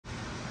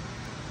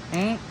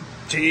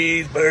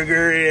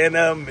Cheeseburger and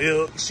a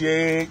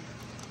milkshake.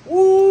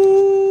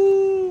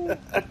 Woo!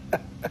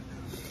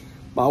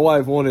 My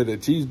wife wanted a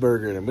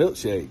cheeseburger and a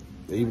milkshake,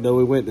 even though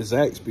we went to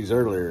Zaxby's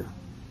earlier.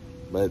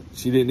 But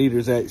she didn't eat her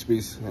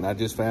Zaxby's, and I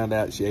just found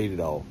out she ate it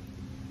all.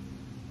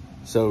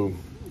 So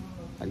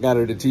I got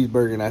her the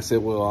cheeseburger, and I said,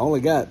 well,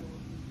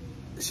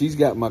 she's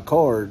got my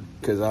card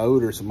because I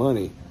owed her some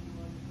money.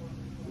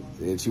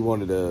 And she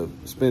wanted to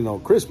spend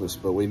on Christmas,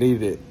 but we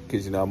needed it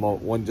because, you know, I'm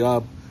on one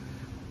job.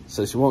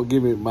 So she won't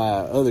give me my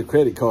other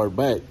credit card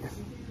back.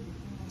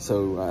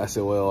 So I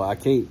said, well, I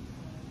can't.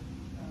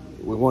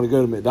 We want to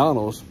go to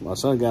McDonald's. My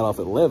son got off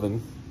at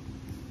 11,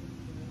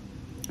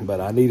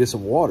 but I needed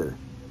some water.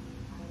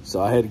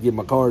 So I had to give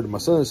my card to my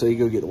son so he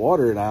could go get the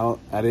water, and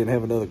I didn't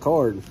have another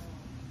card.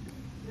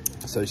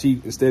 So she,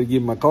 instead of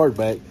giving my card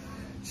back,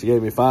 she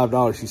gave me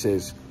 $5. She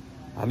says,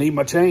 I need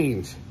my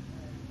change.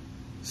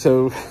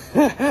 So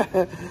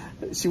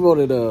she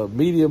wanted a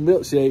medium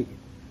milkshake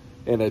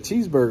and a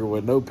cheeseburger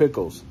with no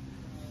pickles.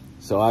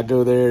 So I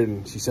go there,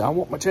 and she said, I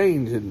want my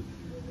change. And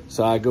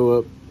so I go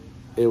up.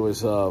 It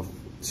was,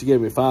 she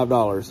gave me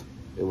 $5.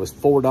 It was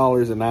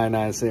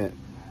 $4.99.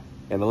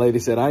 And the lady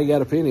said, I ain't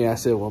got a penny. I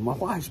said, well, my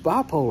wife's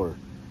bipolar.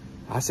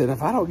 I said,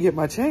 if I don't get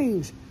my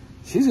change,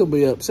 she's going to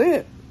be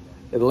upset.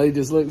 And the lady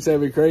just looked at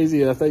me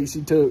crazy. And I think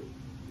she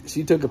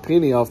took a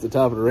penny off the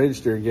top of the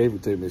register and gave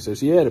it to me. So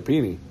she had a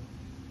penny.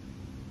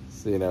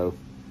 You know,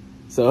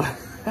 so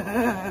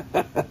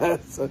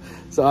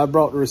so I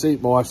brought the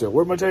receipt. My wife said,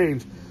 where's my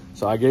change?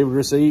 So I gave her the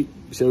receipt,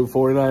 showed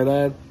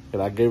 $4.99,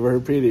 and I gave her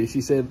penny.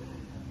 She said,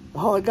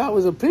 all I got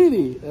was a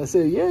penny. I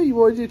said, yeah, you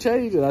wanted your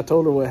change. And I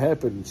told her what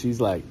happened. She's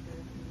like,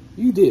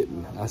 you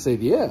didn't. I said,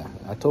 yeah.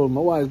 I told her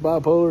my wife's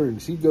bipolar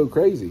and she'd go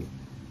crazy,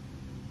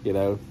 you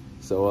know.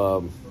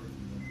 So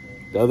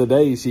the other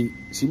day she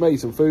made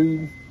some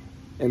food,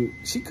 and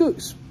she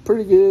cooks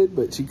pretty good,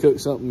 but she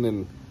cooked something,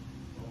 and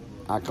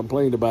I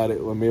complained about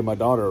it when me and my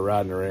daughter were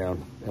riding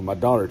around, and my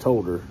daughter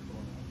told her.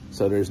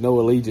 So there's no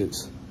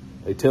allegiance.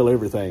 They tell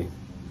everything,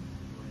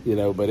 you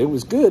know, but it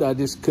was good. I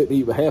just couldn't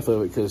eat half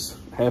of it because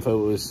half of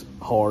it was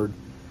hard.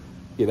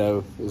 You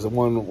know, it was the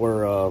one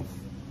where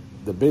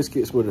the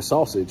biscuits with the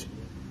sausage.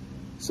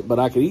 So, but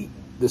I could eat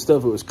the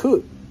stuff that was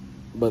cooked,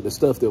 but the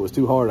stuff that was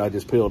too hard, I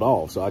just peeled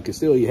off. So I could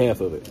still eat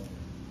half of it,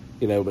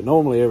 you know, but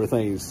normally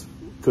everything's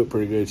cooked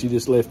pretty good. She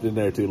just left it in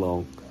there too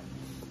long.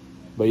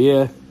 But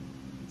yeah.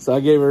 So I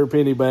gave her a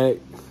penny back,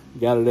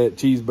 got her that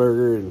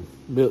cheeseburger and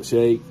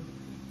milkshake.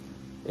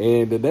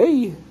 And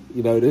today,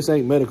 you know, this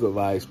ain't medical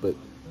advice, but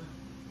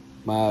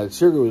my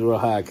sugar was real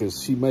high because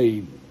she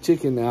made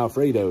chicken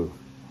Alfredo,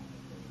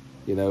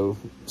 you know,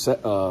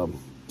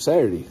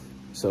 Saturday.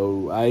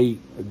 So I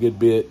ate a good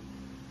bit,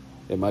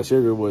 and my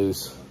sugar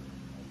was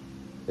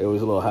a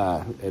little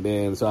high. And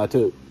then, so I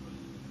took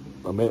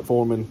a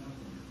metformin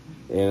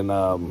and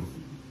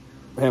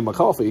had my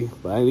coffee,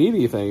 but I didn't eat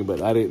anything,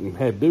 but I didn't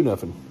have to do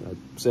nothing.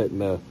 I sat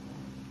in a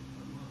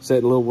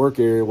little work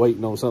area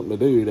waiting on something to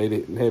do. They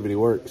didn't have any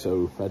work,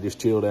 so I just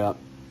chilled out.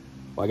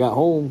 Well, I got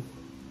home,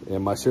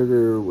 and my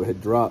sugar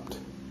had dropped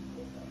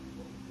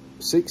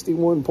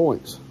 61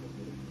 points,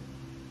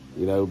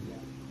 you know.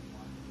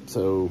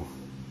 So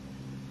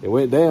it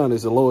went down.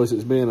 It's the lowest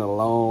it's been in a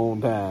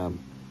long time.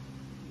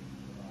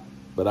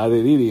 But I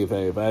didn't eat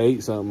anything. If I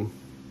ate something,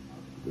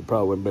 it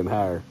probably would have been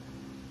higher.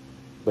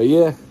 But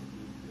yeah,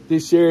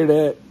 just share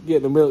that,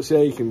 get the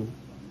milkshake, and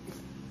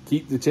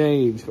keep the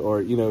change.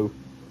 Or, you know,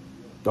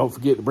 don't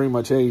forget to bring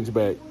my change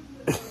back.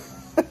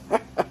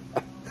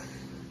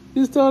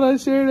 Just thought I'd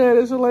share that.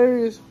 It's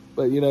hilarious.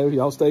 But, you know,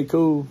 y'all stay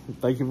cool.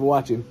 Thank you for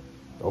watching.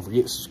 Don't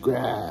forget to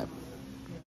subscribe.